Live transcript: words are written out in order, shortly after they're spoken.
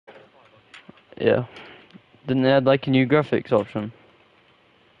Yeah. Didn't they add like a new graphics option?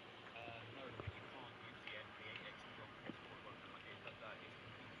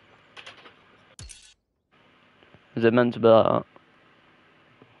 Is it meant to be like that?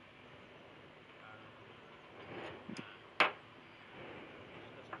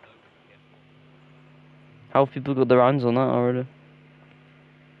 How have people got their hands on that already?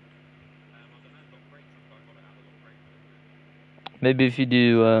 Maybe if you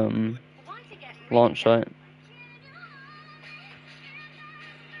do launch site.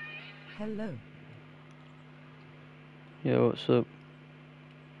 Hello. Yeah, what's up?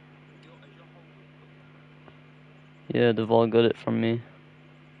 Yeah, they've all got it from me.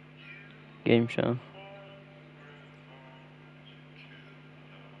 Game show.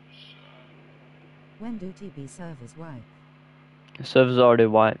 When do TB servers wipe? The server's already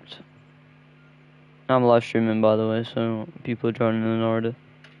wiped. I'm live streaming by the way, so people are joining in already.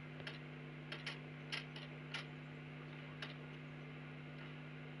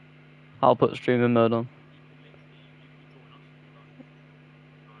 I'll put streaming mode on.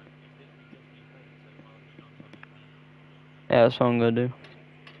 Yeah, that's what I'm gonna do.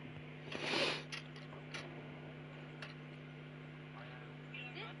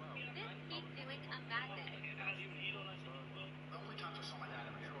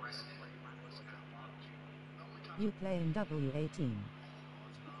 You play in W18.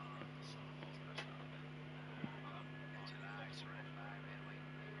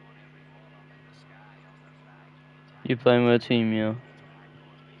 You playing with a team, yeah.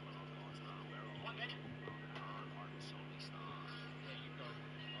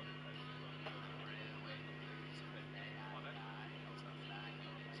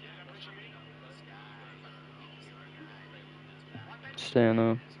 Staying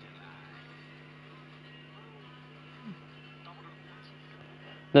on.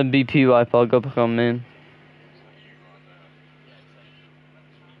 Then BP wipe, I'll go back on main.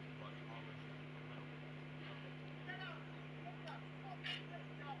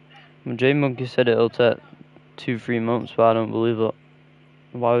 J Monkey said it'll take 2-3 months, but I don't believe it.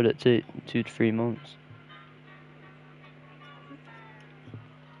 Why would it take 2 to 3 months?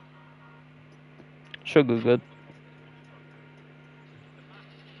 Should go good.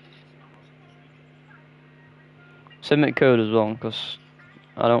 Submit code as well, because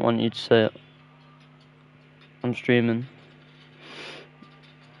I don't want you to say it. I'm streaming.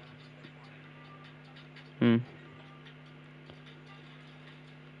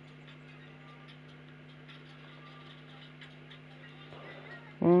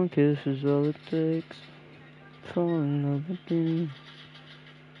 One kiss is all it takes. Fall in love with me.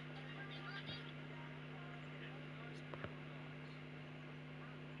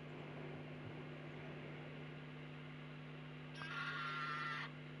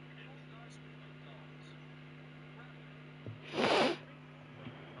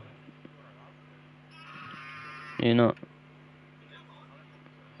 You know,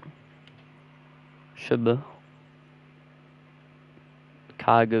 should be.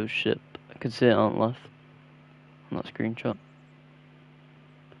 Cargo ship. I could see it on left. On that screenshot.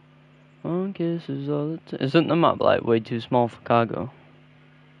 One kiss is all it takes. Isn't the map like way too small for cargo?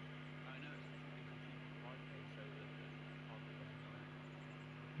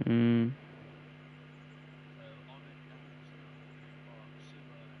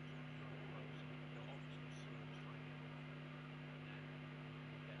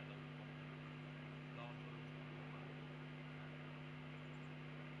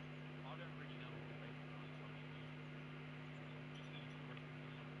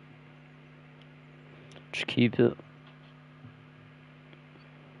 Just keep it.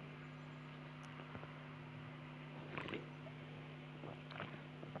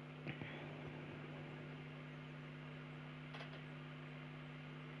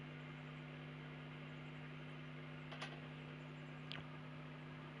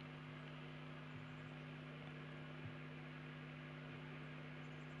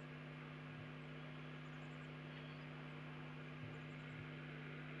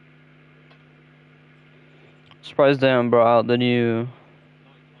 Surprised they haven't brought out the new.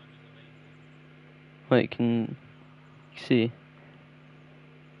 Wait, can you see?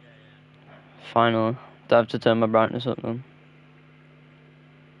 Finally. I have to turn my brightness up then.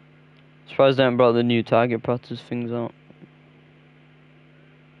 Surprised they haven't brought the new target practice things out.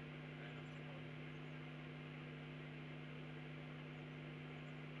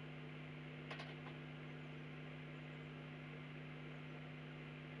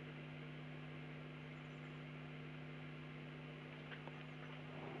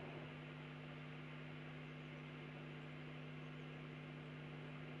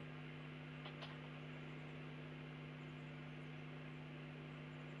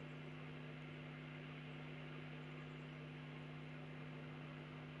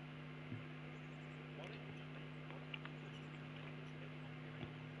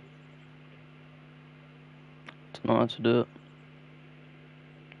 to know how to do it.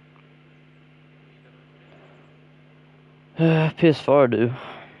 PS4 I do.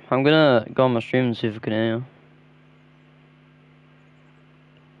 I'm gonna go on my stream and see if I can hear you.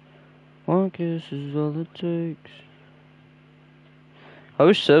 One kiss is all it takes. I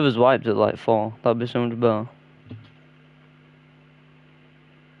wish servers wiped at like 4. That'd be so much better.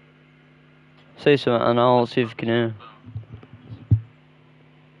 Say something and I'll see if I can hear you.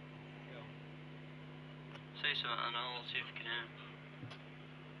 Say something and I'll see if I can hear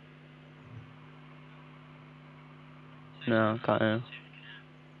you. No, I can't hear you.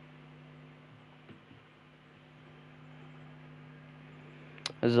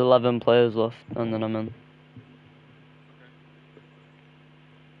 There's 11 players left and then I'm in.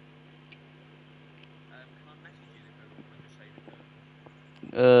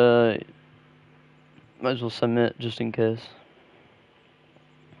 Might as well submit just in case.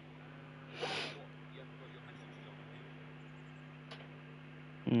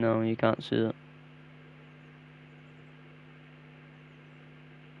 No, you can't see it.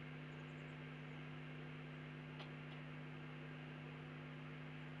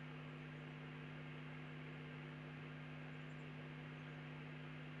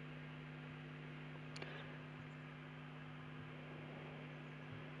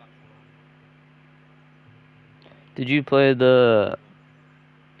 Did you play the...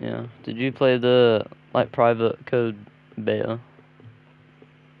 Yeah, did you play the, like, private code beta?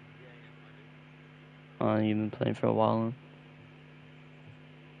 Oh, you've been playing for a while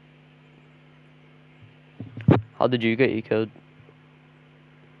then. How did you get your code?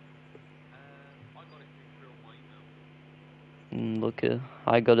 Look,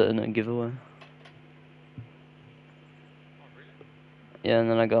 I got it in a giveaway. Yeah, and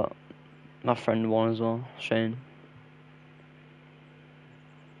then I got my friend one as well, Shane.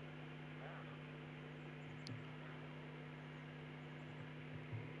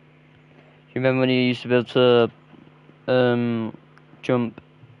 You remember when you used to be able to jump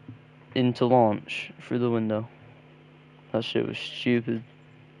into launch through the window? That shit was stupid.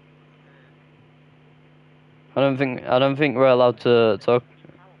 I don't think we're allowed to talk.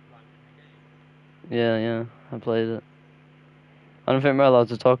 Yeah, I played it. I don't think we're allowed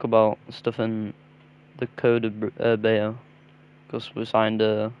to talk about stuff in the code of beta, because we signed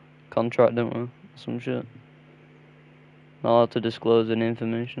a contract, didn't we? Some shit. Not allowed to disclose any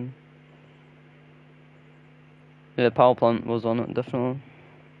information. Yeah, power plant was on it, definitely.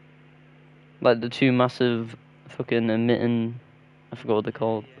 Like the two massive fucking emitting, I forgot what they're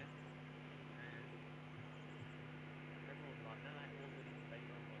called.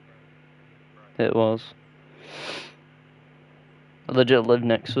 It was. I legit lived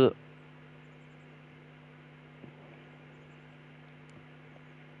next to it.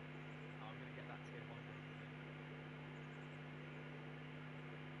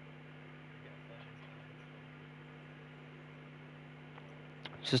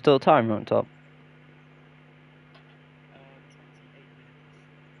 Is there still a timer on top?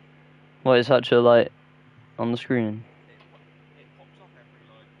 What, it's actually like on the screen?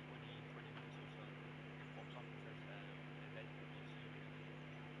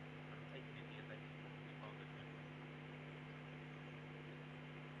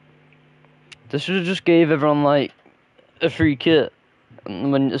 They should have just gave everyone like a free kit.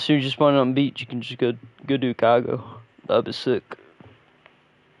 And when as soon as you spawn on the beach, you can just go do cargo. That'd be sick.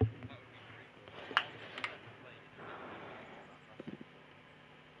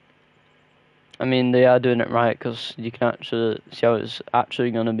 I mean, they are doing it right, because you can actually see how it's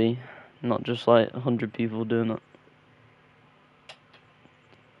actually gonna be, not just like 100 people doing it.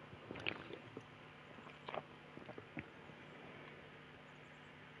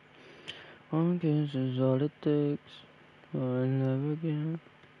 One kiss is all it takes. Or I never again.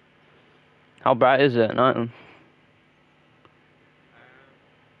 How bright is it at night then?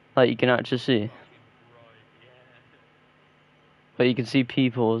 Like you can actually see. But you can see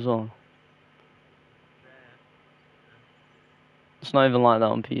people as well. It's not even like that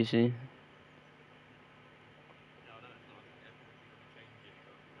on PC.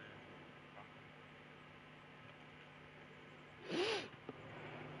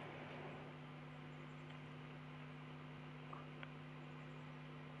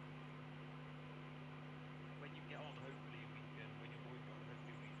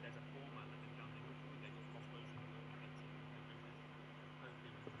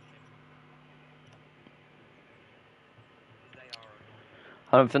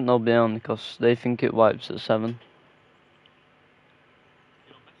 I don't think they'll be on because they think it wipes at 7.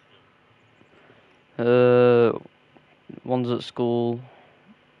 One's at school,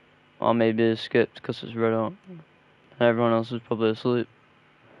 or maybe it's skipped because it's red out. and everyone else is probably asleep.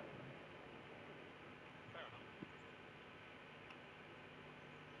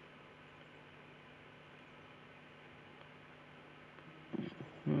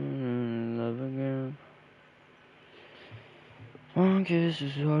 Love again. One kiss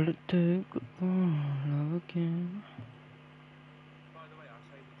is all it takes. Love again. By the way, I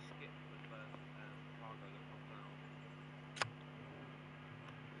say we skip the first cargo that comes out.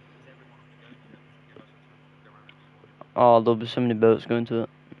 Is everyone going to go to it to give us a chance to go around and explore? Oh, there'll be so many boats going to it.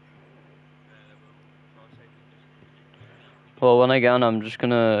 Yeah, there will. So I say we just. Well, when I get on, I'm just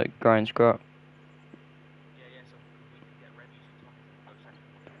gonna grind scrap. Yeah. So because we can get Remy's and Tommy's and go second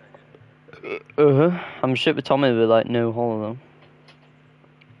one instead. Yeah. I'm shit with Tommy with like no hull though.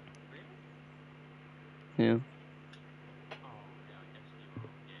 Really? Yeah. Oh yeah, I guess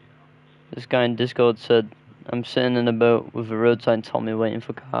you are. Yeah. This guy in Discord said, I'm sitting in a boat with a roadside Tommy waiting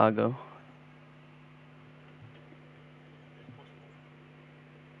for cargo. It's possible.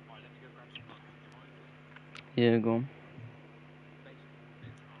 Alright, let me go grab some lunch. Do you mind? Yeah, go on. Basic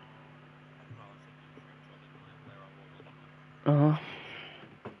coordinates are. Well, I'll send you a screenshot, didn't I, of where I was on the map. Uh-huh.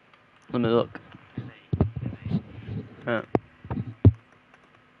 Let me look. LA. Right.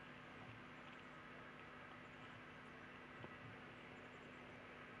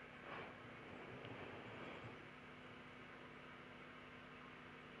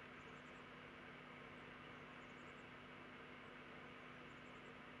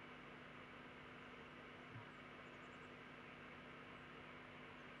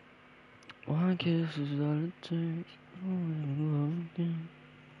 One kiss is all it takes. Love again.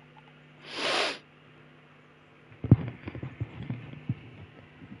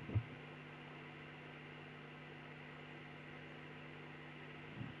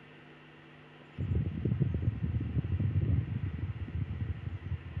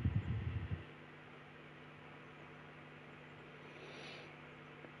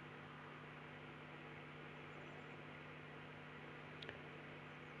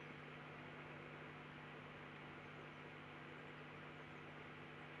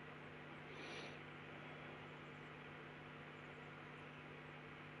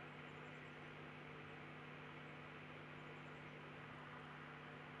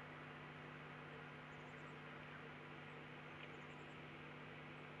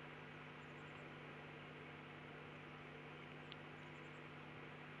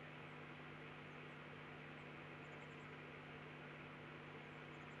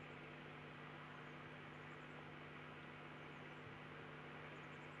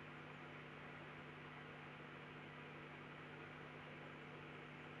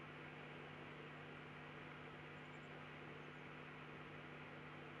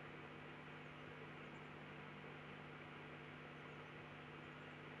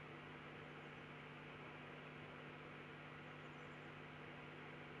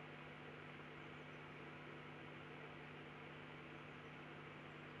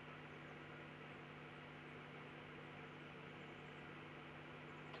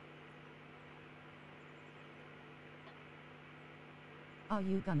 Are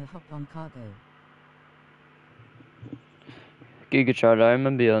you gonna hop on cargo? Gigachard, I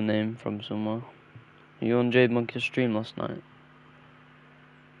remember your name from somewhere. You on Jade Monkey's stream last night?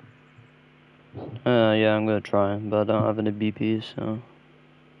 Yeah, I'm gonna try, but I don't have any BPs, so...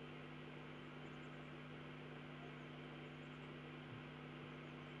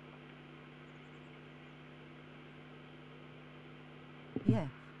 Yeah.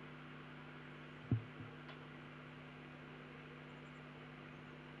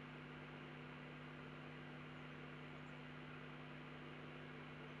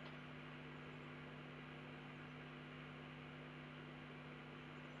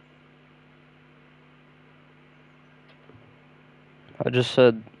 I just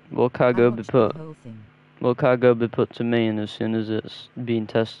said, will I cargo be watched put... the whole thing. Will cargo be put to me and as soon as it's being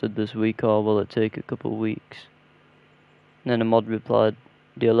tested this week, or will it take a couple of weeks? And then a mod replied,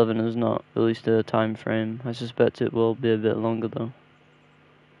 the 11 has not released a time frame. I suspect it will be a bit longer though.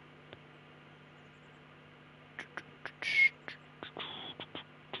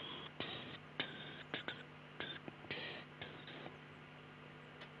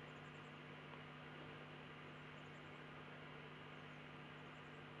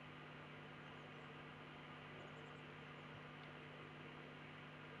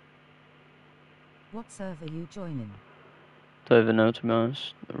 What server you joining? Don't even know, to be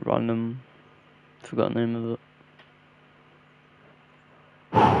honest. Random, forgot the name of it.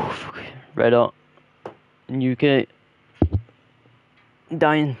 Red Hot in UK.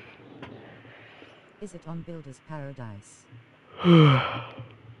 Dying. Is it on Builder's Paradise? No,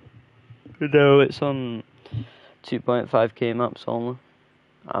 it's on 2.5k maps only.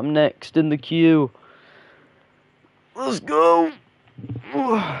 I'm next in the queue. Let's go.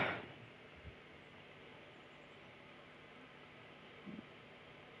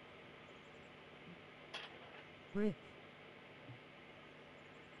 Rip.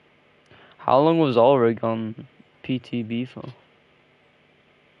 How long was Ulrich on PTB for?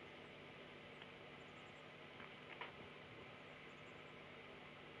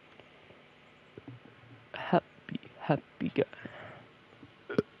 Happy guy.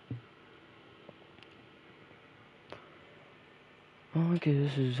 I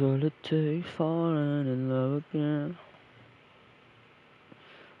guess is all it takes, falling in love again.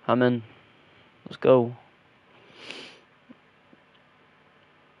 I'm in. Let's go.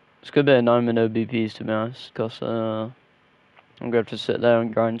 It's gonna be annoying with no BPs, to be honest, because I'm gonna have to sit there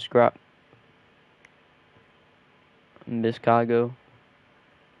and grind scrap and miss cargo.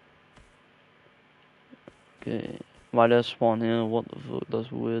 Okay, why did I spawn here? What the fuck?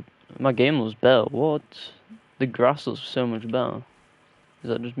 That's weird. My game was better. What? The grass looks so much better. Is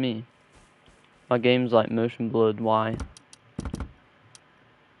that just me? My game's like motion blurred. Why?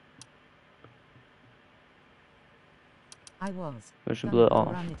 I was Motion gonna blur go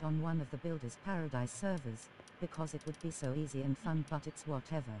off. run it on one of the Builders Paradise servers, because it would be so easy and fun, but it's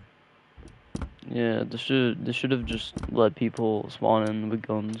whatever. Yeah, they should have just let people spawn in with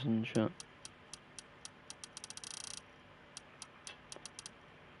guns and shit.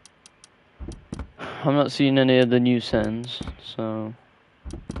 I'm not seeing any of the new settings, so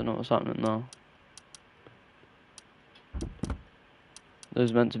don't know what's happening now.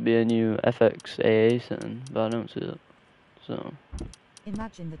 There's meant to be a new FXAA setting, but I don't see it. So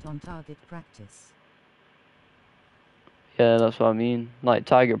Imagine that on target practice. yeah, that's what I mean. Like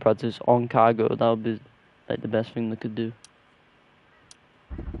target practice on cargo, that would be like the best thing they could do.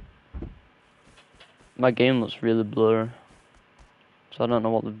 My game looks really blurry, so I don't know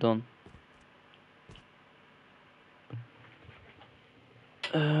what they've done.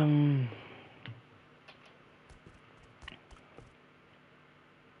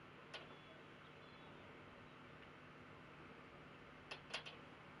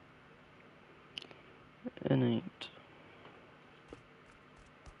 Innate.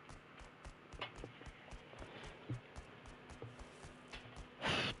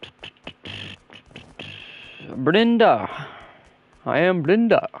 Brinda. I am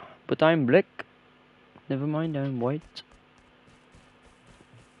Brinda, but I'm black. Never mind, I'm white.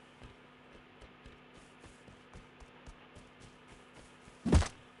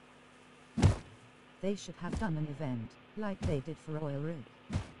 They should have done an event, like they did for Oil Rig.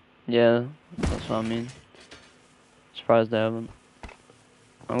 Yeah, that's what I mean. Surprised they haven't.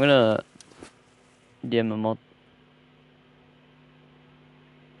 I'm gonna DM a mod.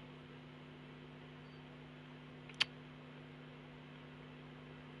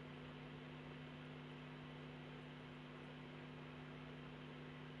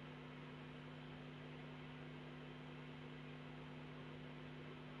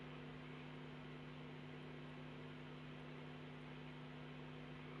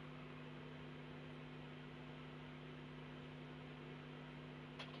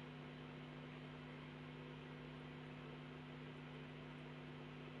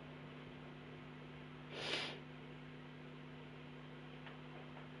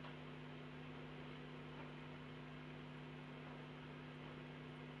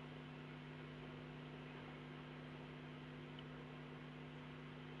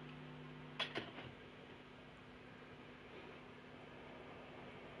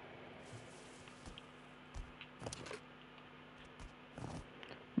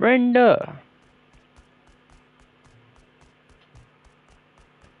 Brenda!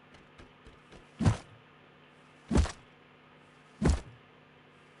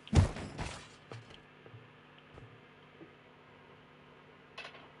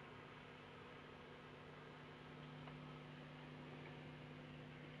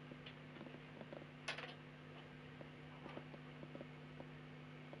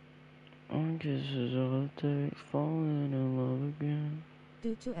 I guess it's all it takes, falling in love again.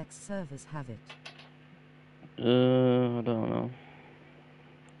 Do 2x servers have it? I don't know.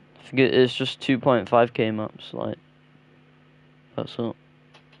 Forget, it's just 2.5k maps, like, that's it.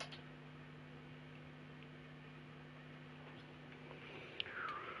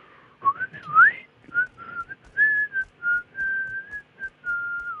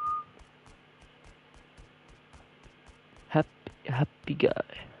 Happy guy.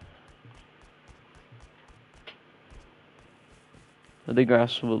 The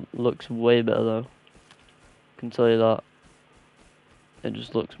grass looks way better though. Can tell you that. It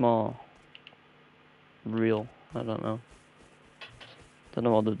just looks more real. I don't know. Don't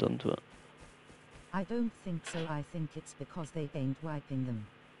know what they've done to it. I don't think so. I think it's because they ain't wiping them.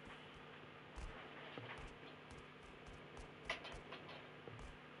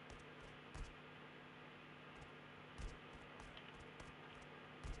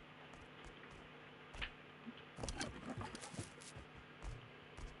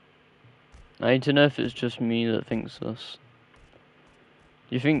 I need to know if it's just me that thinks this.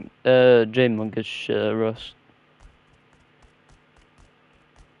 Do you think J-Monk is shit at Rust?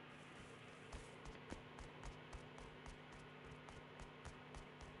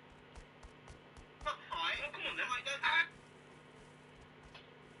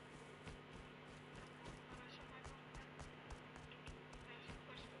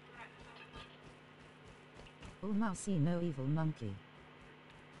 Oh mousey, no evil monkey.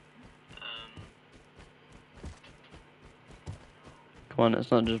 Come on,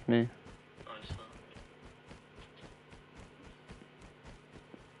 it's not just me.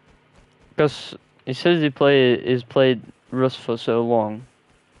 Because he says he's played Rust for so long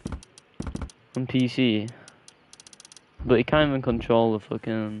on PC, but he can't even control the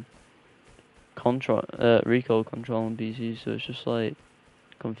fucking recoil control on PC, so it's just like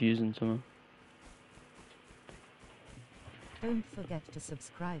confusing to me. Don't forget to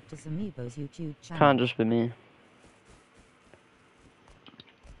subscribe to Zamibo's YouTube channel. Can't just be me.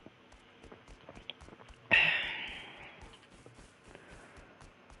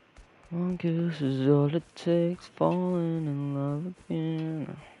 One kiss is all it takes, falling in love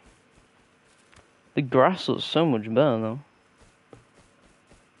again. The grass looks so much better though.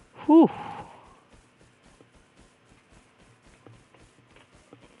 Whew.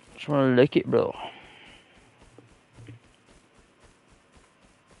 Just wanna lick it, bro.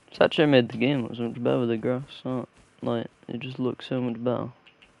 It's actually made the game look so much better with the grass. So, like, it just looks so much better.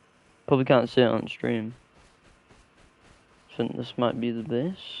 Probably can't see it on stream. I think this might be the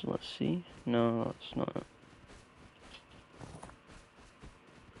base. Let's see. No, that's not it.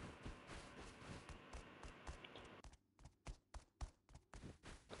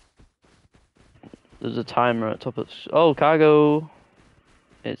 There's a timer at top of. Oh, cargo!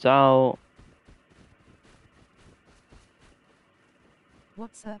 It's out.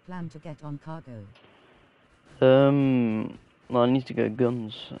 What's her plan to get on cargo? Well, I need to get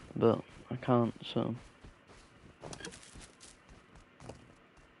guns, but I can't, so.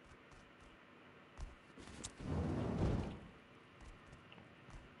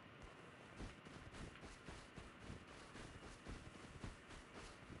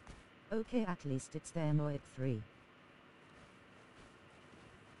 Okay, at least it's there no at 3.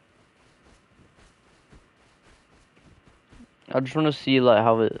 I just want to see like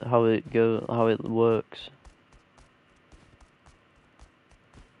how it works.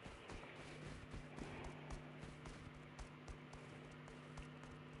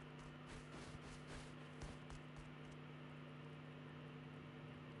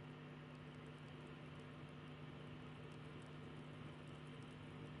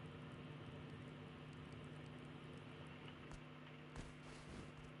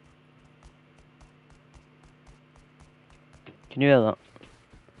 Can you hear that?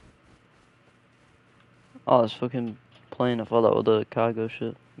 Oh, it's fucking plane. I thought that was the cargo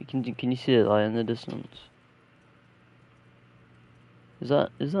ship. Can you see it like in the distance? Is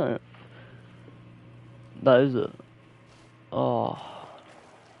that it? That is it. Oh.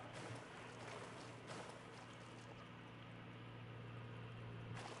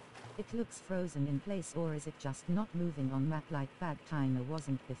 It looks frozen in place, or is it just not moving on map like Bag Timer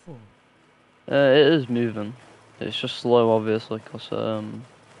wasn't before? It is moving. It's just slow, obviously, cause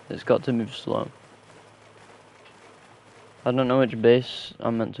it's got to move slow. I don't know which base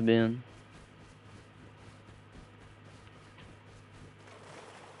I'm meant to be in.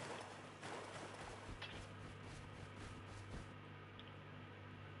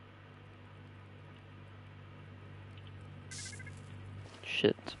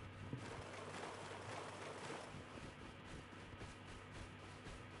 Shit.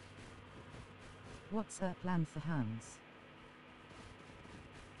 What's her plan for Huns?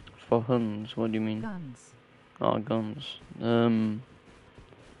 For Huns, what do you mean? Guns. Oh, guns.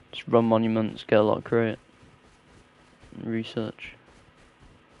 Just run monuments, get a lot of credit. Research.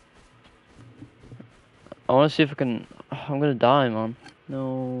 I want to see if I can. I'm gonna die, man.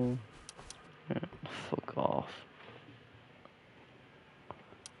 No. Yeah, fuck off.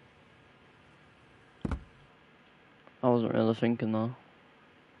 I wasn't really thinking though.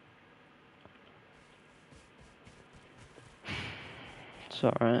 It's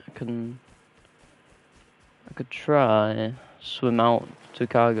alright. I could try swim out to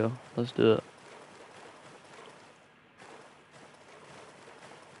cargo. Let's do it.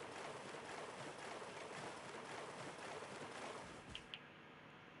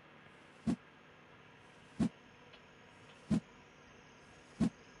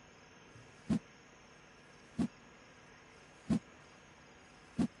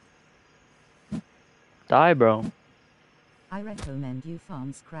 Die, bro. I recommend you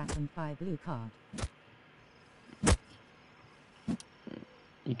farm scrap and buy blue card.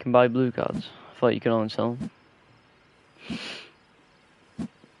 You can buy blue cards. I thought you could only sell them.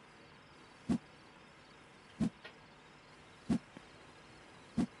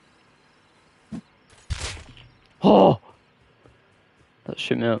 Oh! That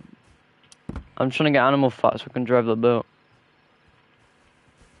shit me up. I'm trying to get animal fat so I can drive the boat.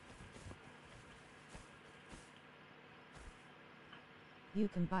 You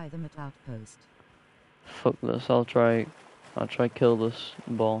can buy them at Outpost. Fuck this, I'll try kill this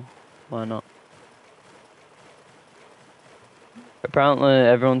ball. Why not? Apparently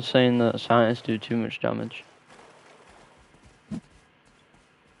everyone's saying that scientists do too much damage.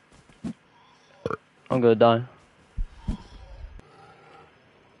 I'm gonna die.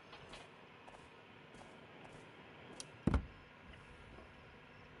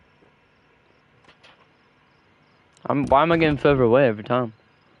 Why am I getting further away every time?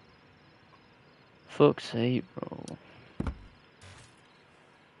 Fuck's sake, bro.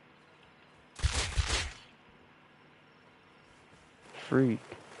 Freak.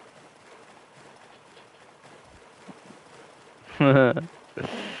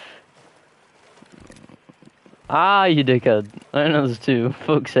 Ah, you dickhead. I know there's two.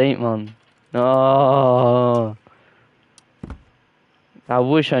 Fuck's sake, man. Oh. I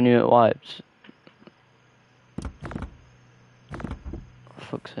wish I knew it wipes.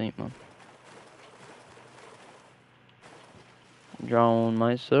 Fuck's sake, man. Drown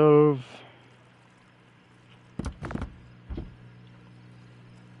myself.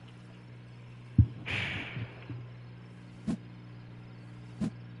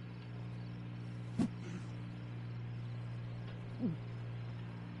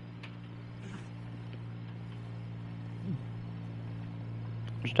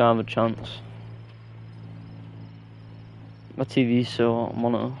 Just don't have a chance. My TV's so hot, I'm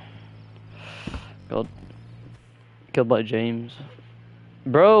on it. God. Killed by James.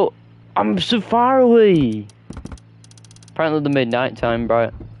 Bro, I'm so far away. Apparently they made nighttime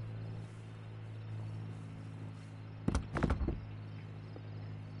bright.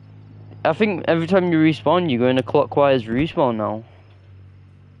 I think every time you respawn, you go in a clockwise respawn now.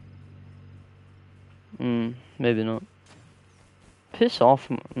 Maybe not. Piss off.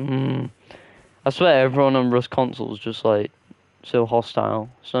 I swear everyone on Rust consoles just like so hostile.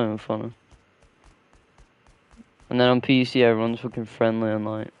 It's not even funny. And then on PC everyone's fucking friendly and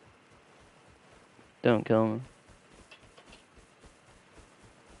like, don't kill me.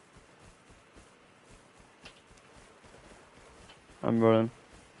 I'm running.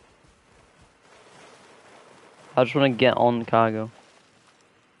 I just want to get on cargo.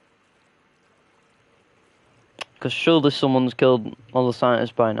 Because surely someone's killed all the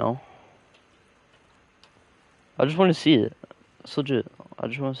scientists by now. I just want to see it. It's legit. I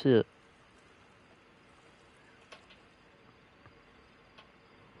just want to see it.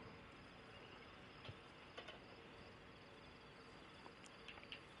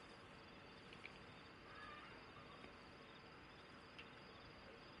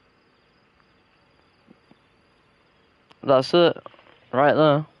 That's it. Right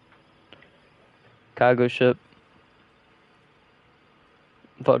there. Cargo ship.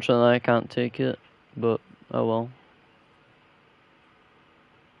 Unfortunately I can't take it. But, oh well.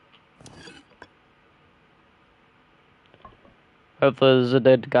 Hopefully there's a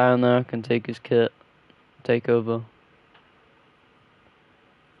dead guy on there I can take his kit. Take over.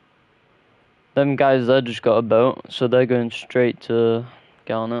 Them guys there just got a boat. So they're going straight to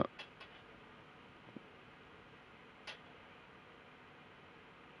get on it.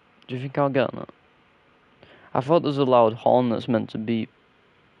 Do you think I'll get on it? I thought there's a loud horn that's meant to beep.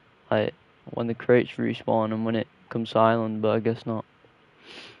 Like, when the crates respawn and when it comes to island, but I guess not.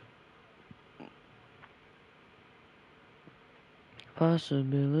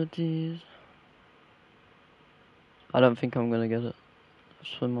 Possibilities. I don't think I'm gonna get it.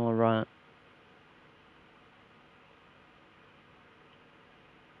 Swim all right.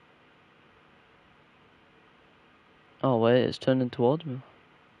 Oh wait, it's turning towards me.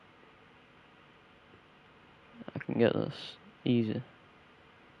 I can get this. Easy.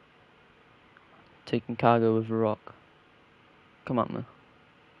 Taking cargo with a rock. Come at me.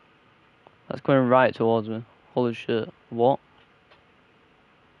 That's going right towards me. Holy shit. What?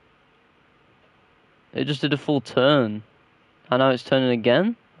 It just did a full turn. And now it's turning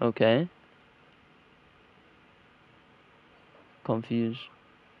again? Okay. Confused.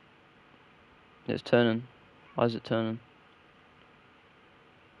 It's turning. Why is it turning?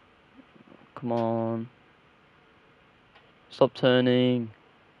 Come on. Stop turning.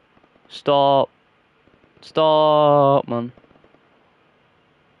 Stop. Stop, man.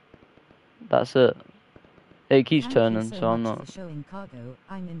 That's it. It keeps Thank you turning, so so I'm much not. for showing cargo.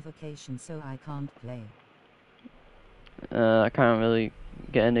 I'm in vacation, so I can't play. I can't really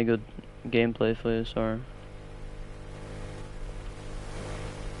get any good gameplay for you, sorry.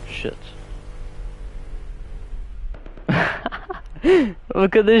 Shit.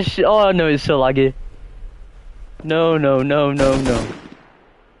 Look at this shit. Oh no, it's so laggy. No, no, no, no, no.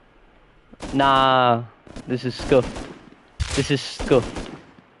 Nah, this is scuffed. This is scuffed.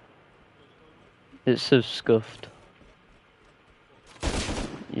 It's so scuffed.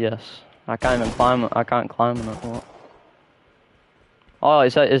 Yes, I can't even climb it. I can't climb on it. What? Oh,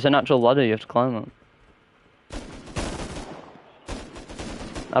 it's an actual ladder. You have to climb it.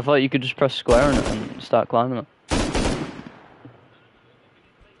 I thought you could just press square on it and start climbing it.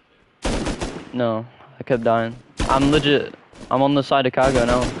 No, I kept dying. I'm legit. I'm on the side of cargo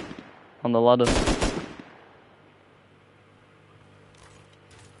now. On the ladder.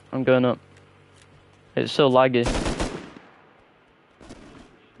 I'm going up. It's so laggy.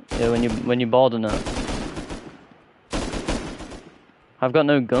 Yeah, when you board on it. I've got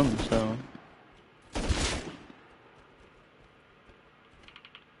no gun, so.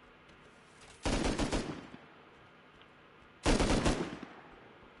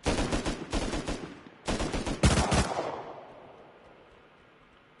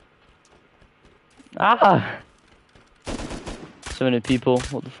 Ah! So many people.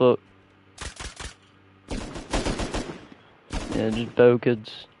 What the fuck? Yeah, just bow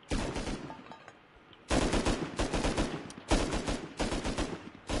kids.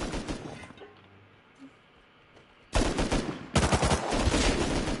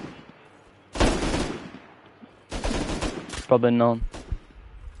 Probably none.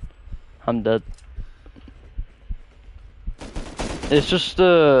 I'm dead. It's just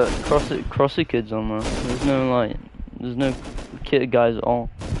crossy kids on there. There's no kid guys at all.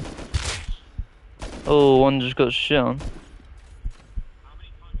 Oh, one just got shit on. How many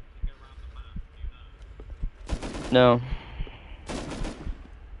times does it go around the map? Do you know? No.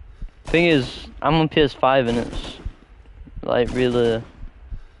 Thing is, I'm on PS5 and it's like really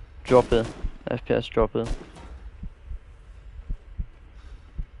dropper, FPS dropper.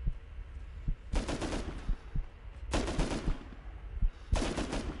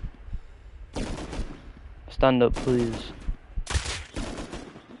 Stand up, please.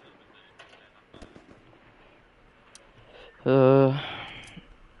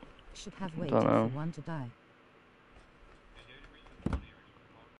 Should have I waited don't for know. one to die. And the only reason it's on here is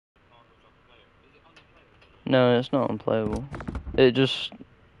because cargo's unplayable. Is it unplayable? No, it's not unplayable. It just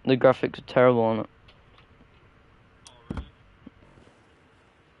the graphics are terrible on it. Oh, really?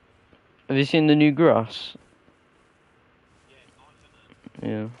 Have you seen the new grass? Yeah, it's nice, isn't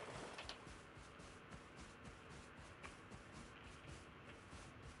it? Yeah.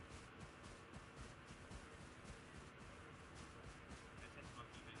 They said to my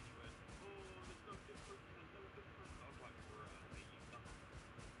teammate and he went, oh, there's no difference, there's no difference. I was like, bruh, mate, you've done it.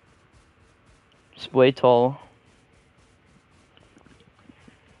 It's way tall.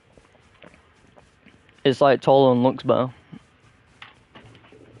 It's like taller and looks better.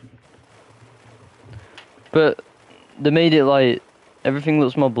 But they made it like everything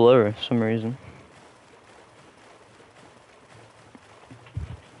looks more blurry for some reason.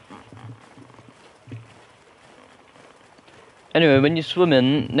 Anyway, when you're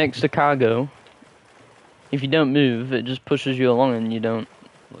swimming next to cargo, if you don't move, it just pushes you along and you don't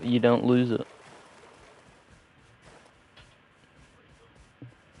lose it.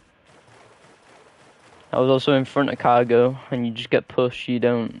 I was also in front of cargo and you just get pushed, you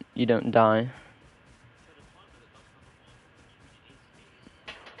don't die. So the timer that does come up on, can you see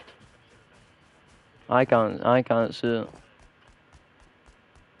I can't see it. Oh,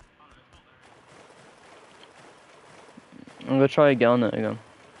 no, it's not there. I'm gonna try to get on it again.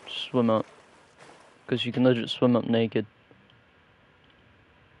 Swim up. Because you can legit swim up naked.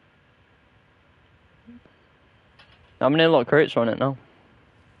 How many lot crates are on it now?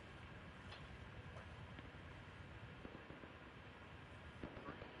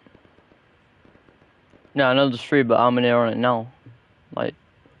 No, I know there's 3, but how many are on it now? Like,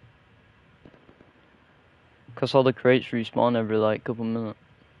 because all the crates respawn every like couple minutes.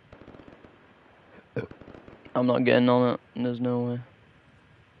 I'm not getting on it. There's no way.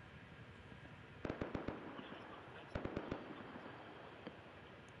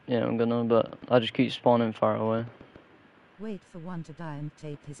 Yeah, I'm gonna, but I just keep spawning far away. Wait for one to die and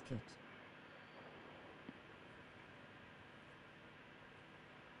take his kit.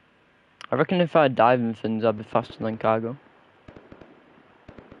 I reckon if I had diving fins, I'd be faster than cargo.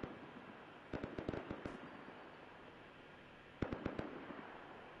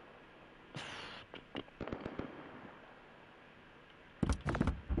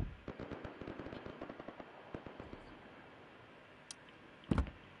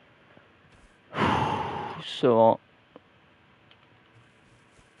 So hot.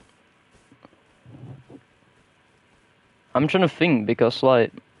 I'm trying to think because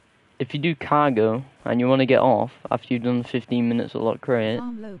like if you do cargo and you want to get off after you've done 15 minutes at Lock Crate,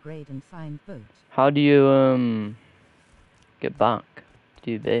 Farm low grade and find boat. how do you get back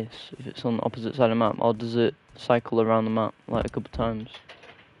to your base if it's on the opposite side of the map, or does it cycle around the map like a couple times?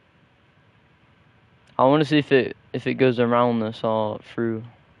 I want to see if it goes around this or through.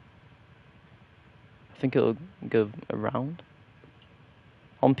 I think it'll go around.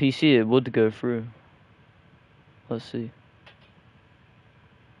 On PC it would go through. Let's see.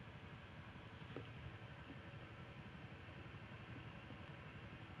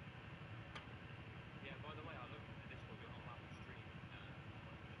 Yeah, by the way, I looked at the Discord, you're not allowed to stream.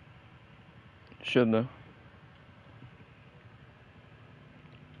 Should be. It's hard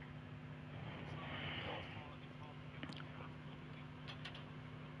to get on chat when you're doing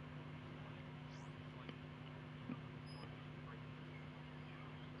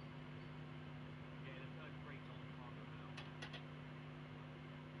yeah, the third crate's on cargo now. I've just moved this over to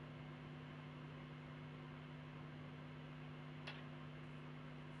Warzone. There's 3 kids outside the base and scrapping them.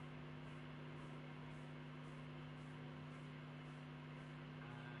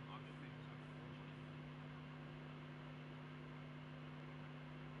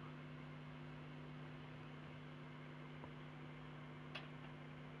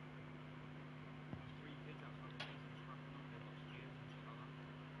 They've got steers and shit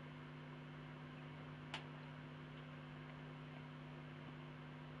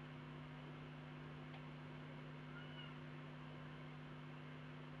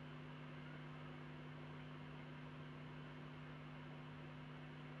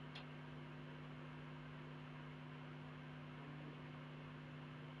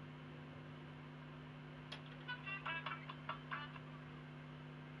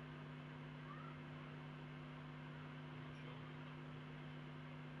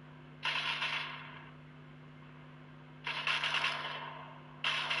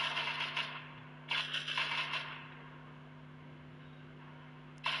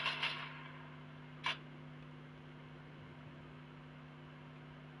that.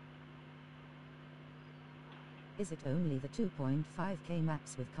 I'm not sure. Is it only the 2.5k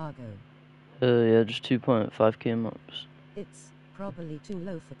maps with cargo? Yeah, just 2.5k maps. It's probably too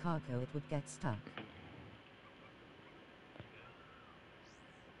low for cargo, it would get stuck.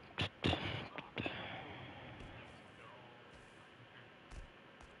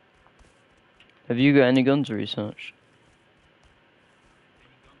 Have you got any guns researched? Any guns research?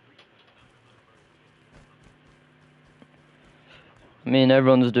 No, bro. I mean,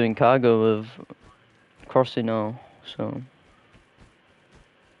 everyone's doing cargo with Crossy now, so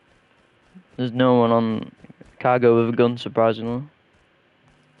there's no one on cargo with a gun, surprisingly.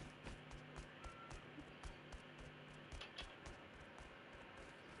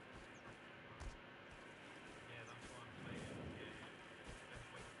 Yeah, that's what I'm saying. Yeah. Let's wait for this. Go, send some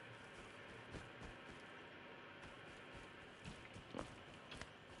cargo.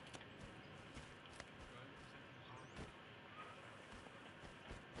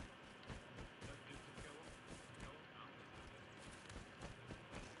 Just go up. Just go up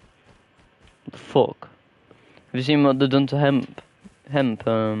now. Fuck. Have you seen what they've done to hemp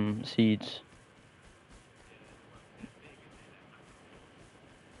seeds?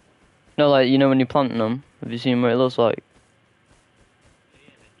 No, like, you know when you're planting them, have you seen what it looks like?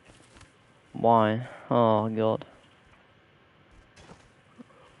 Why? Oh god.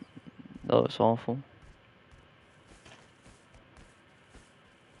 That looks awful.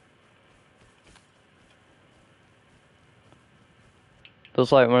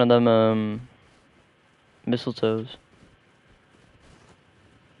 Looks like one of them mistletoes.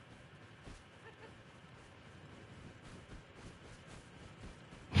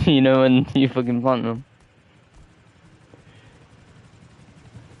 You know when you fucking plant them.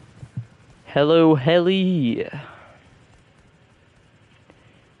 Hello, heli.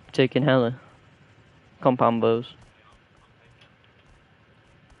 Taking heli. Compound bows.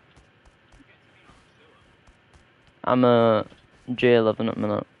 I'm a J11 at the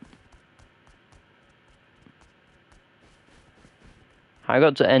minute. I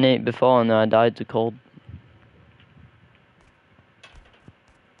got to N8 before and then I died to cold.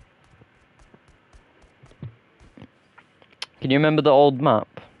 Can you remember the old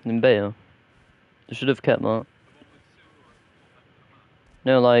map in Bayo? They should have kept that.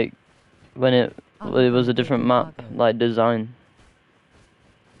 No, like when it was a different map, like design.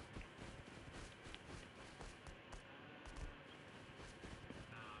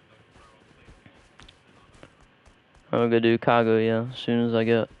 I'm gonna do cargo, yeah, as soon as I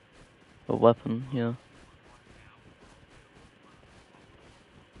get a weapon, yeah.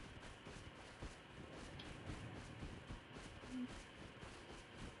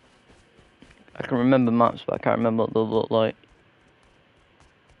 I can remember maps, but I can't remember what they'll look like.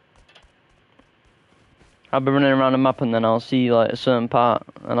 I'll be running around a map and then I'll see like a certain part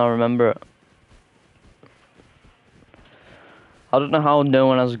and I'll remember it. I don't know how no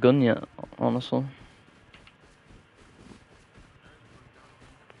one has a gun yet, honestly.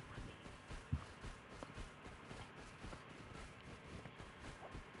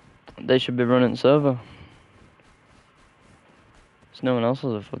 They should be running server. Cause no one else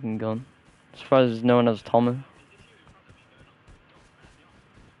has a fucking gun. I'm surprised no one has Tommy.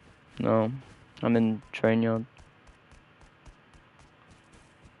 No, I'm in train yard.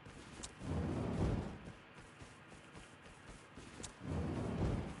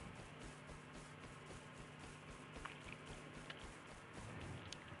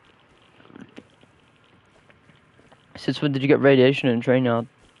 Since when did you get radiation in train yard?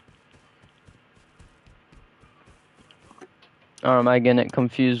 Or am I getting it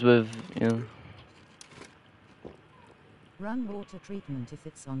confused with, you know? Run water treatment if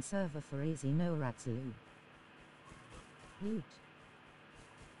it's on server for easy no rats loot. Loot.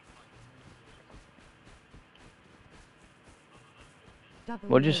 Double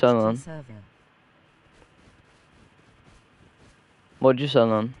What'd you loads sell to on? server. What'd you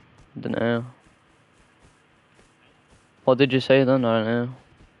sell on? Didn't know. What did you say then? I don't know.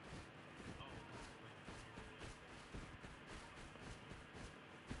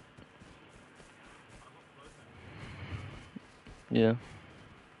 Yeah.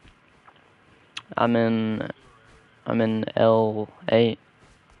 I'm in L8.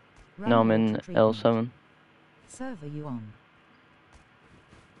 Run No, I'm water in treatment. L7. Server you on.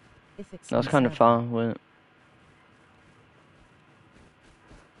 If it's That's on kind of server. far. Wait.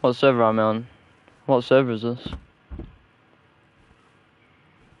 What server am I on? What server is this?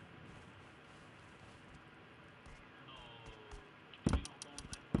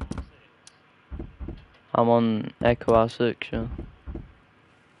 I'm on Echo R6, yeah.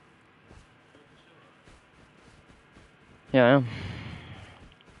 Yeah, I am.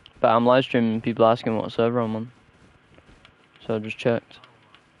 But I'm live streaming, people asking what server I'm on. So I just checked.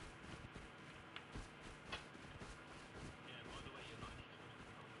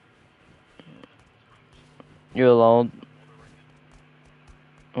 You're allowed.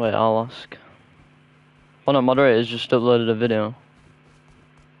 Wait, I'll ask. One of the moderators just uploaded a video.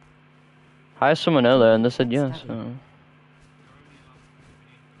 I asked someone earlier and they said yes. So.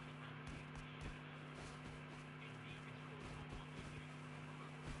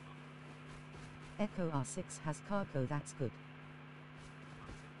 Echo R6 has cargo, that's good.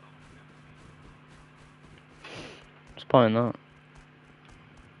 It's probably not.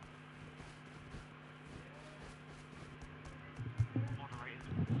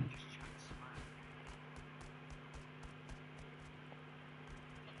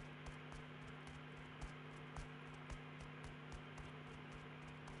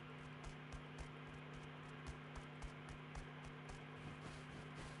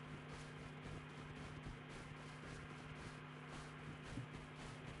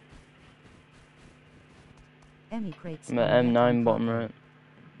 Emmy crates I'm on at deck on M9 bottom cargo. right.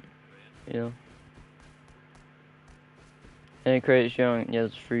 Yeah. Any crates young? Yeah,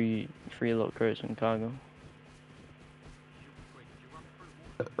 it's free lot crates and cargo.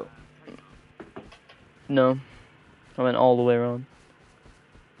 No. I went all the way around.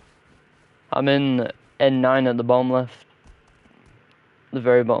 I'm in N9 at the bottom left. The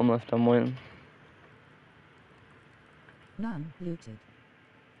very bottom left, I'm waiting. None looted.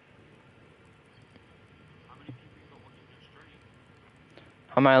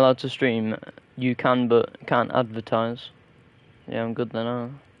 Am I allowed to stream? You can, but can't advertise. Yeah, I'm good then, huh?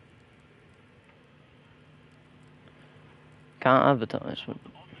 Can't advertise.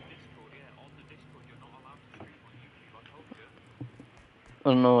 I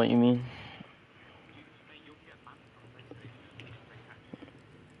don't know what you mean.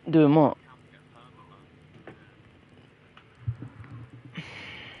 Doing what?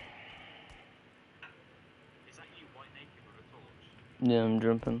 Yeah, I'm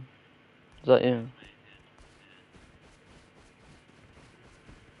jumping. Is that you?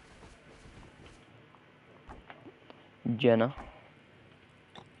 Jenna.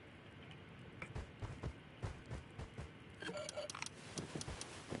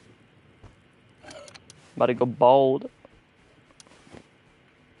 About to go bald.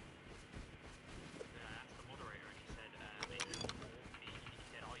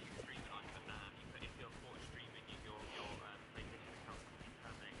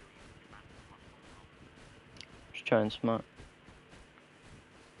 Just trying smart.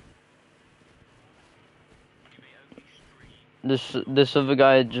 This other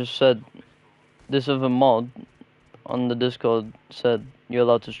guy just said this other mod on the Discord said you're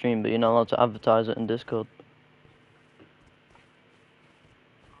allowed to stream, but you're not allowed to advertise it in Discord.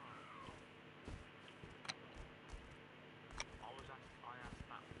 I asked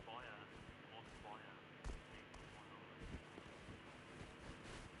that buyer, mod buyer,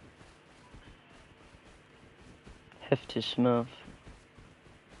 Hefty Smurf.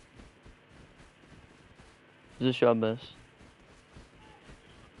 Is this your best?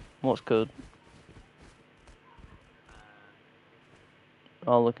 What's code?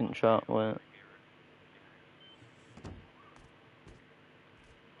 I'll look in chat, wait.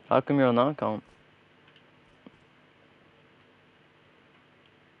 How come you're on that account?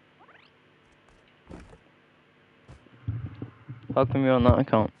 How come you're on that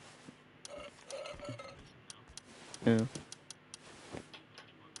account? Yeah.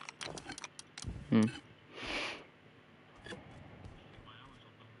 Hmm.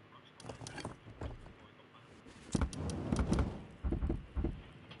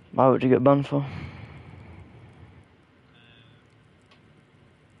 Why would you get banned for?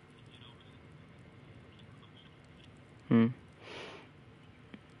 Hmm.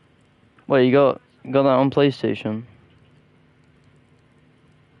 Wait, you got that on PlayStation?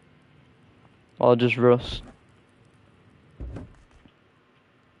 Or just Rust?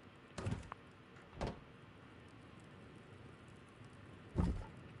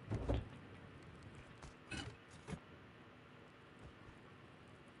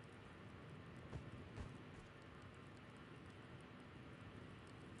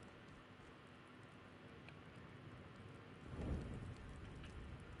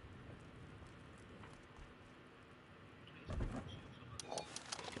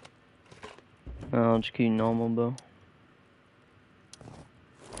 No, I'll just keep normal, bro.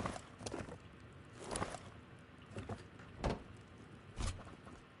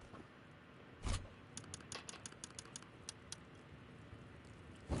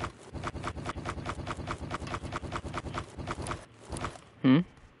 Hmm?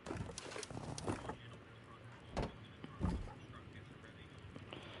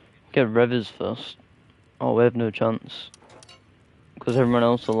 Get revers first. Oh, we have no chance. Because everyone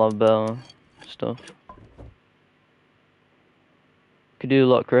else will have better stuff. Could do a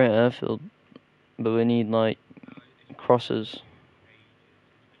lot great airfield, but we need like crosses.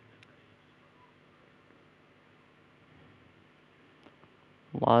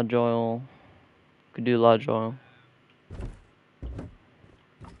 Large oil. Could do large oil.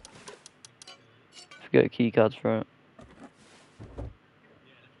 Forget keycards for it.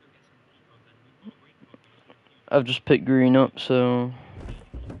 I've just picked green up, so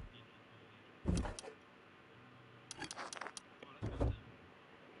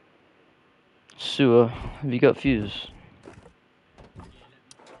sewer. Have you got fuse?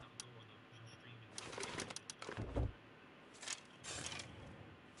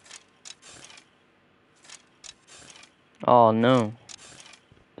 Oh no.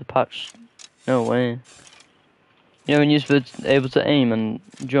 The patch. No way. You know when you're supposed to be able to aim and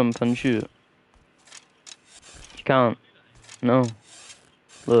jump and shoot? You can't. No.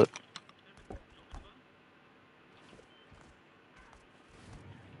 Look.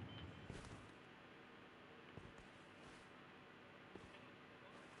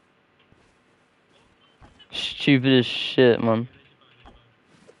 Stupid as shit, man.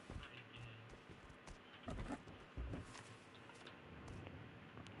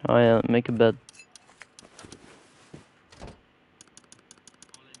 Oh yeah, make a bed.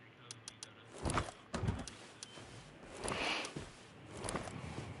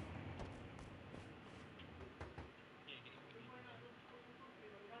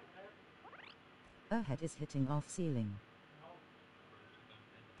 A head is hitting off ceiling.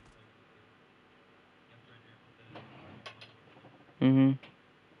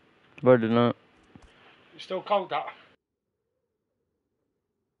 Better not. It's still cold, that.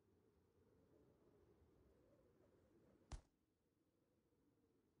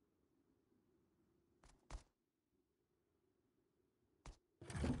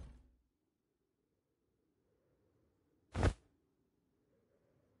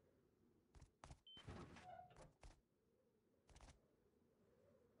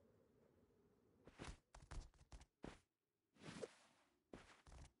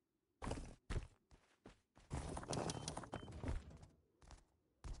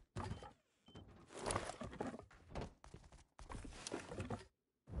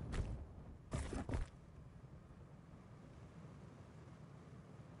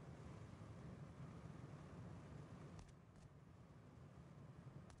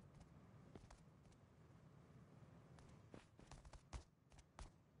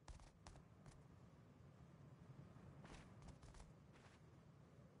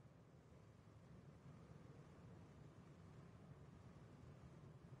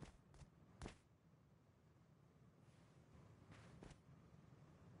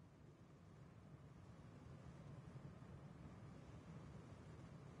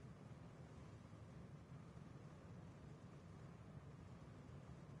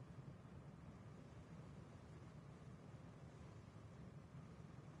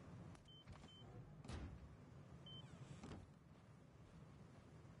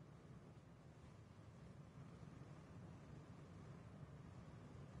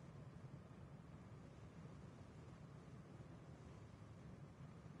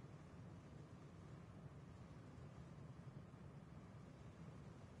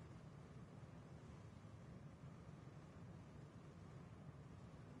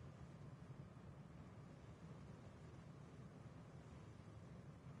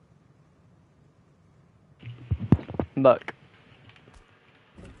 I'm back.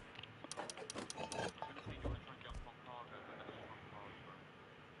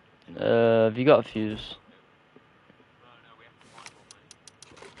 Have you got a fuse?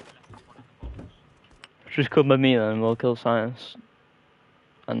 Just come with me then, we'll kill science.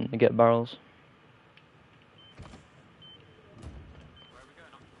 And get barrels.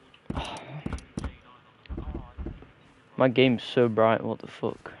 My game's so bright, what the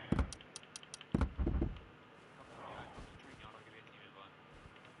fuck?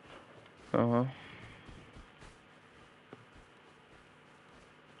 Uh-huh.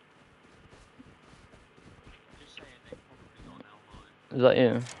 Is that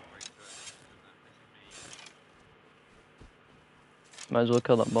you? Might as well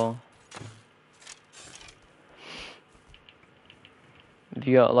kill that ball. If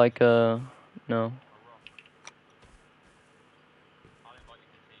you got like a... No.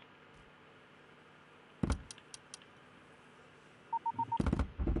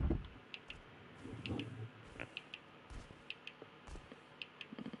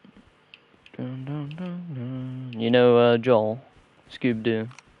 Dun, dun, dun, dun. You know Joel? Scoob-Doo.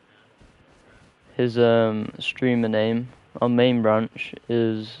 His streamer name on main branch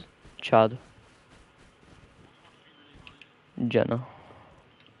is Chad Jenner.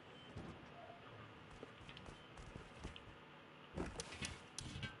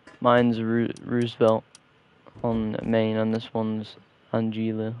 Mine's Roosevelt on main, and this one's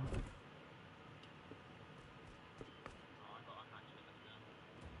Angela.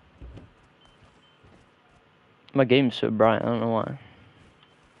 My game's so bright, I don't know why.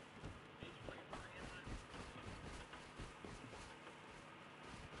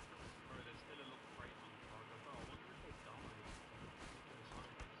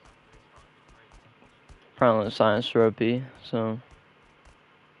 Apparently the science are OP, so...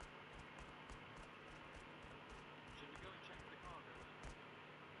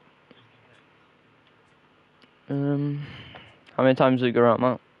 How many times did it go around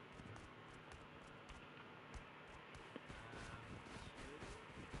that?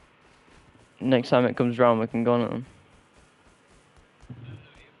 Next time it comes round, we can go on it then.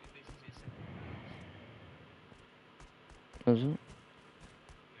 Is it?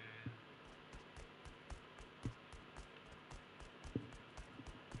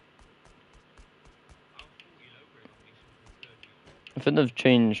 I think they've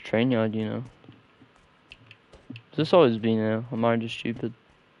changed train yard, you know. Has this always been there? Or am I just stupid?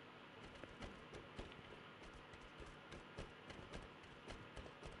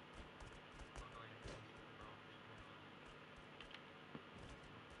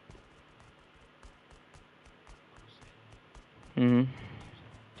 Mm-hmm.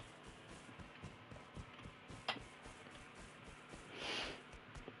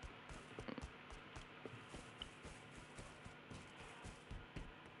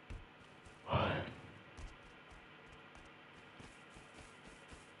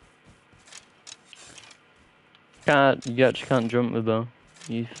 You actually can't jump with bow.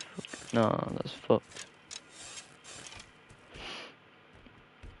 Nah, that's fucked.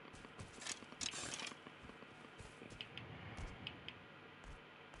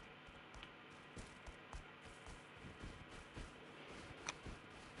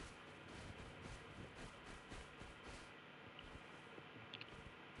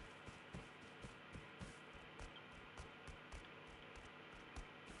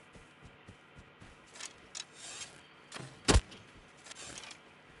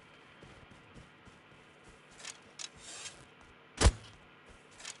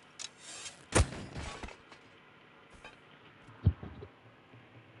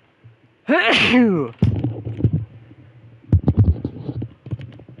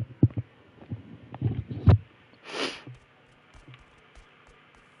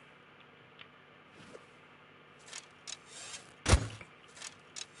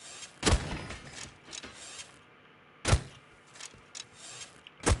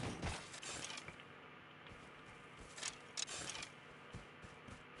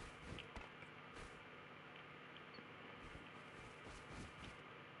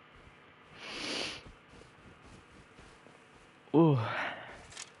 Ooh.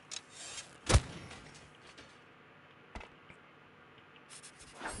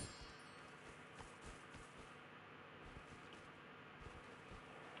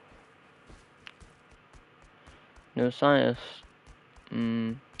 No science.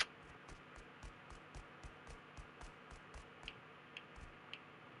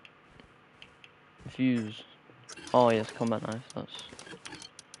 Fuse. Oh yes, combat knife. That's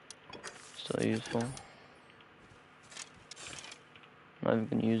still useful. I'm not even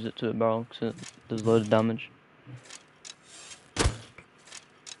gonna use it to a barrel because it does a load of damage.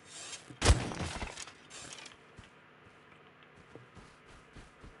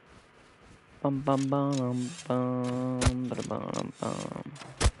 Bum bum bum bum bum bum bum.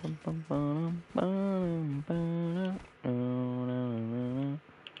 Bum bum bum bum bum.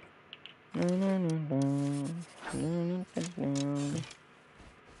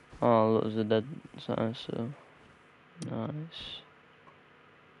 Oh, look, there's a dead sign, so nice.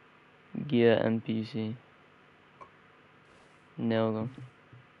 Gear NPC. Nail them.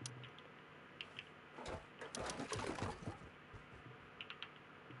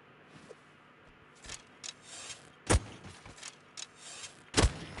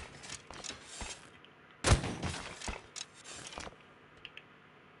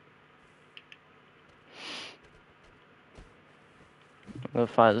 I'm gonna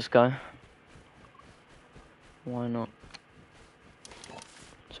fight this guy. Why not?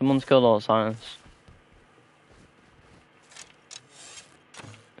 Someone's killed all the science.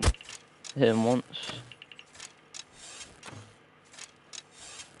 Hit him once.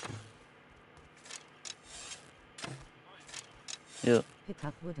 Yeah. Pick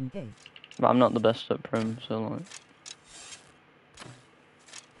up wooden gate. But I'm not the best at prim, so like.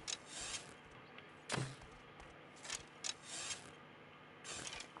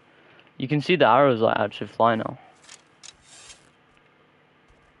 You can see the arrows like actually fly now.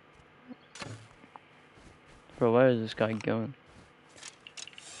 Bro, where is this guy going?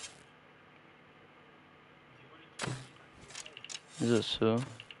 Is it so?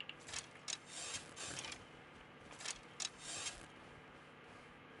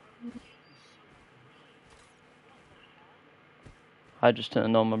 I just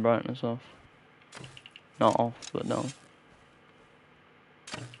turned all my brightness off. Not off, but down.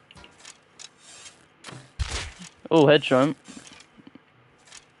 Oh, headshot.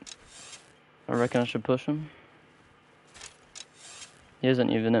 I reckon I should push him. He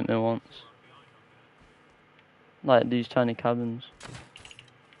hasn't even hit me once. Like these tiny cabins.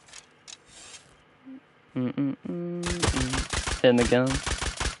 Hit him again.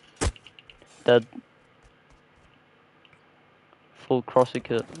 Dead. Full crossy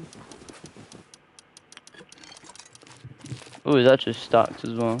kit. Oh, he's actually stacked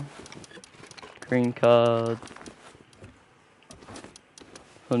as well. Green card.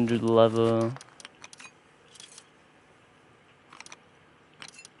 100 leather.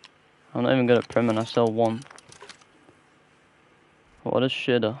 I'm not even good at prim and I sell one. What a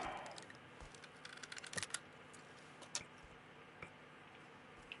shitter.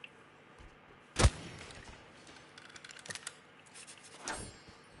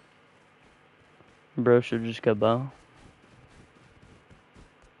 Bro should just get by.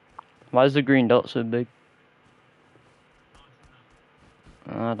 Why is the green dot so big?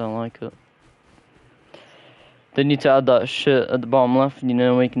 I don't like it. They need to add that shit at the bottom left, you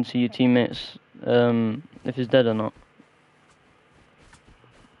know, where you can see your teammates, if he's dead or not.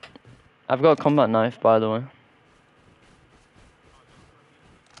 I've got a combat knife, by the way.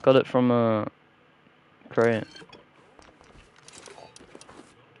 Got it from a crate.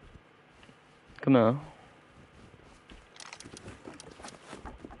 Come here.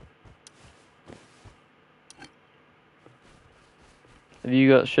 Have you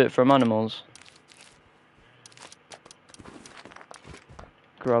got shit from animals?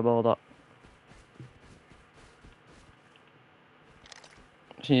 Grab all that.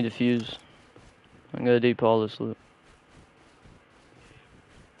 Just need a fuse. I'm gonna deep all this loot.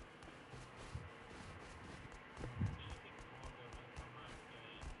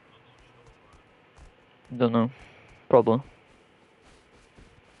 Don't know. Probably.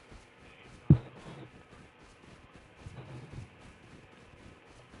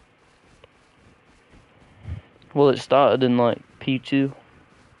 Well, it started in like P2.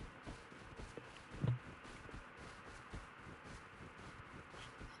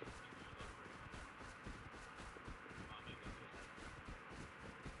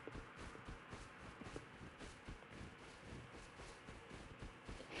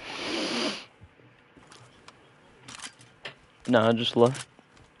 No, I just left.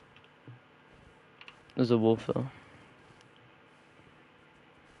 There's a wolf though.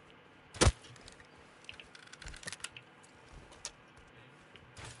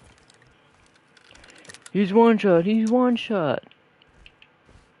 He's one shot, he's one shot.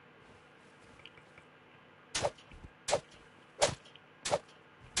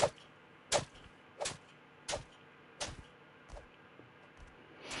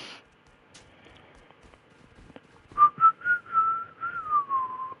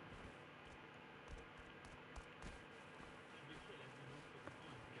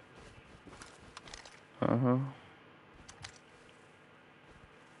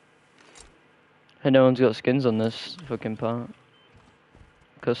 Hey, no one's got skins on this fucking part.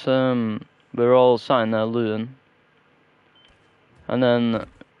 Cause We were all sitting there looting. And then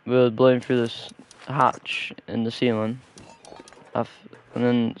we were blowing through this hatch in the ceiling. And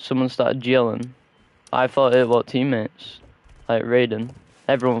then someone started yelling. I thought it was teammates, like raiding.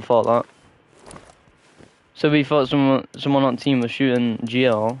 Everyone thought that. So we thought someone on team was shooting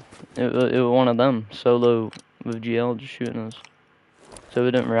GL. It was one of them, solo with GL just shooting us. So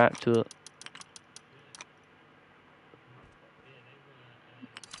we didn't react to it.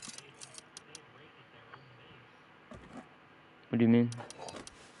 What do you mean?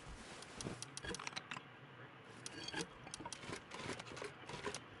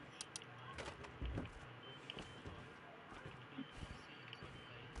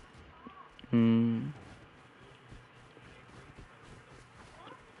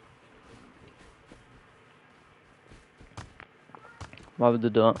 Why would they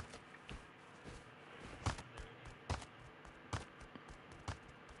do that?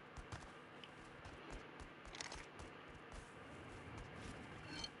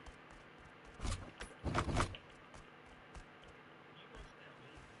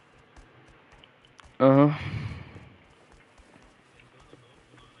 Uh-huh.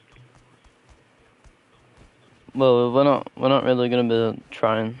 Well, we're not really gonna be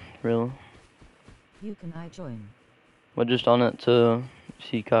trying, really. You can I join? We're just on it to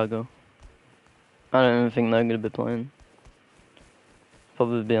see cargo. I don't even think they're gonna be playing.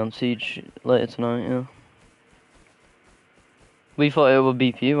 Probably be on siege later tonight, yeah. We thought it would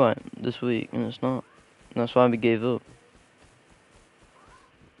be right this week, and it's not. And that's why we gave up.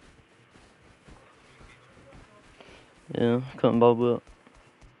 Yeah, couldn't bother with it.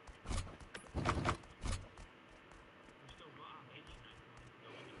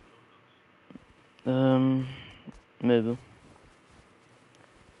 Maybe.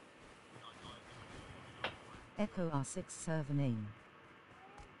 Echo R6 server name.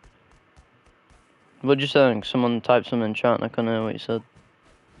 What'd you say? Someone typed something in chat and I couldn't hear what you said.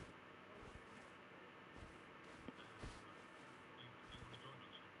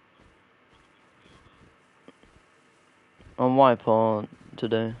 On Wipeout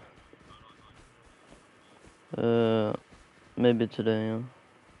today. Maybe today, yeah.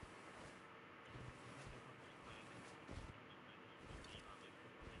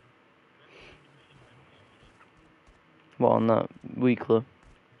 What, on that weekly?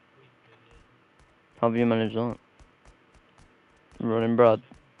 How have you managed that? Running Brad.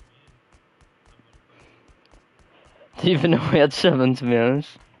 Didn't even know we had 7, to be honest.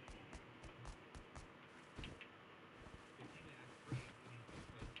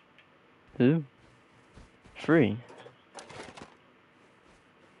 Who? 3?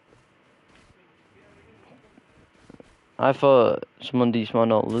 I thought someone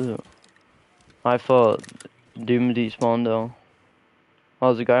despawned out loot. I thought Doom despawned though. Oh,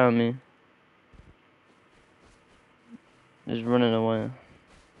 there's a guy on me. He's running away.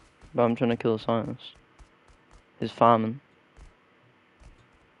 But I'm trying to kill the scientist. He's farming.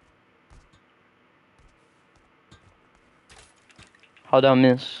 How did I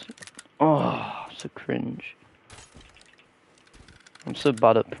miss? Oh, so cringe. I'm so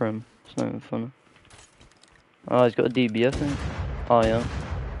bad at prim. It's not even funny. Oh, he's got a DB, I think. Oh, yeah.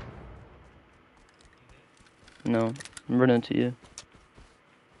 No, I'm running to you.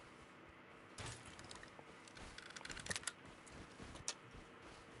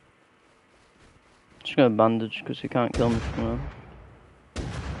 Just gonna bandage because he can't kill me from there.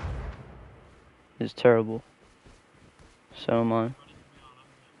 He's terrible. So am I.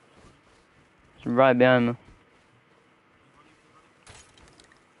 He's right behind me.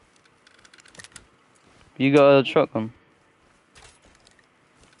 You got a shotgun?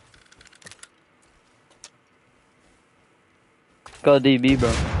 Got a DB, bro.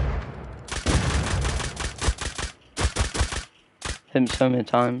 Hit him so many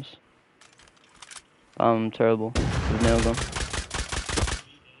times. I'm terrible with nail gun.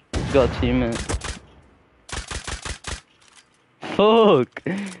 He's got a teammate. Fuck!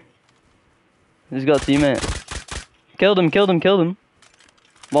 He's got a teammate. Killed him, killed him, killed him.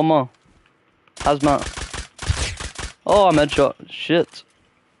 One more. Hazmat. Oh, I'm headshot. Shit.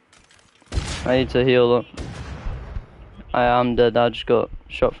 I need to heal up. I am dead. I just got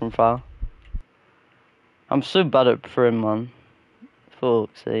shot from far. I'm so bad at prim, man.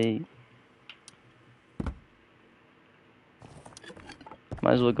 Fuck's sake.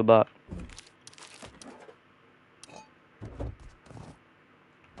 Might as well go back.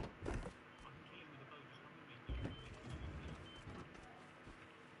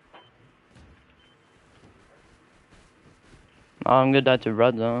 Oh, I'm gonna die to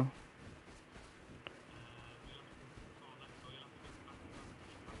red though.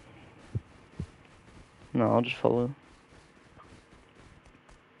 No, I'll just follow.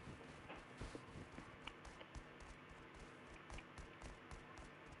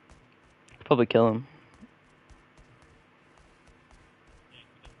 Probably kill him.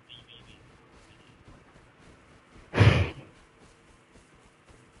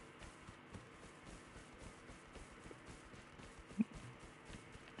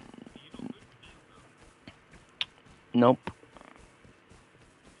 Nope.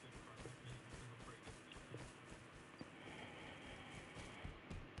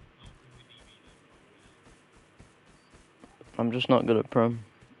 I'm just not good at prom.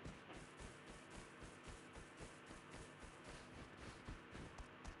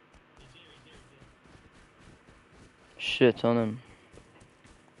 Shit on him.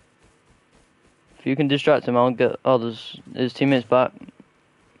 If you can distract him, I'll get. Oh, there's his teammates back.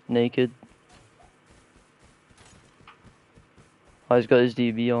 Naked. Oh, he's got his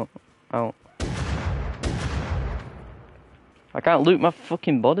DB out. I can't loot my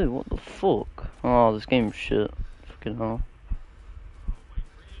fucking body. What the fuck? Oh, this game's shit. Fucking hell.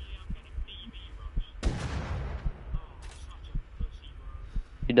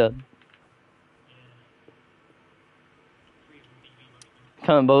 You dead?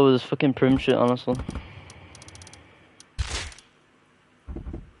 Can't bother with this fucking prim shit, honestly.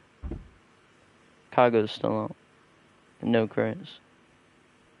 Cargo's still out. No crates.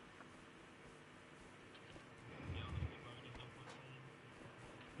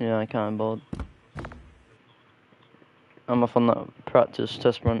 Yeah, I can't bother. I'm off on that practice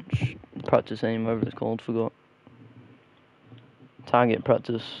test branch. Practice aim, whatever it's called, forgot. Target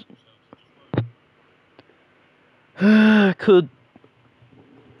practice. Could.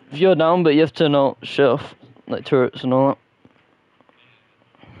 If you're down, but you have to not shut off, like turrets and all that.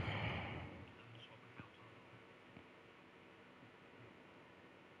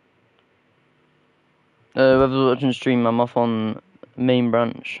 Whoever's watching stream, I'm off on main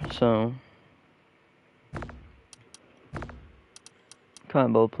branch, so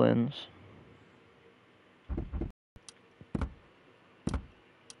can't bother playing this.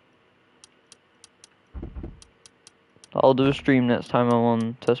 I'll do a stream next time I'm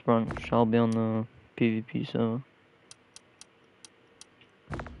on test branch. I'll be on the PvP server.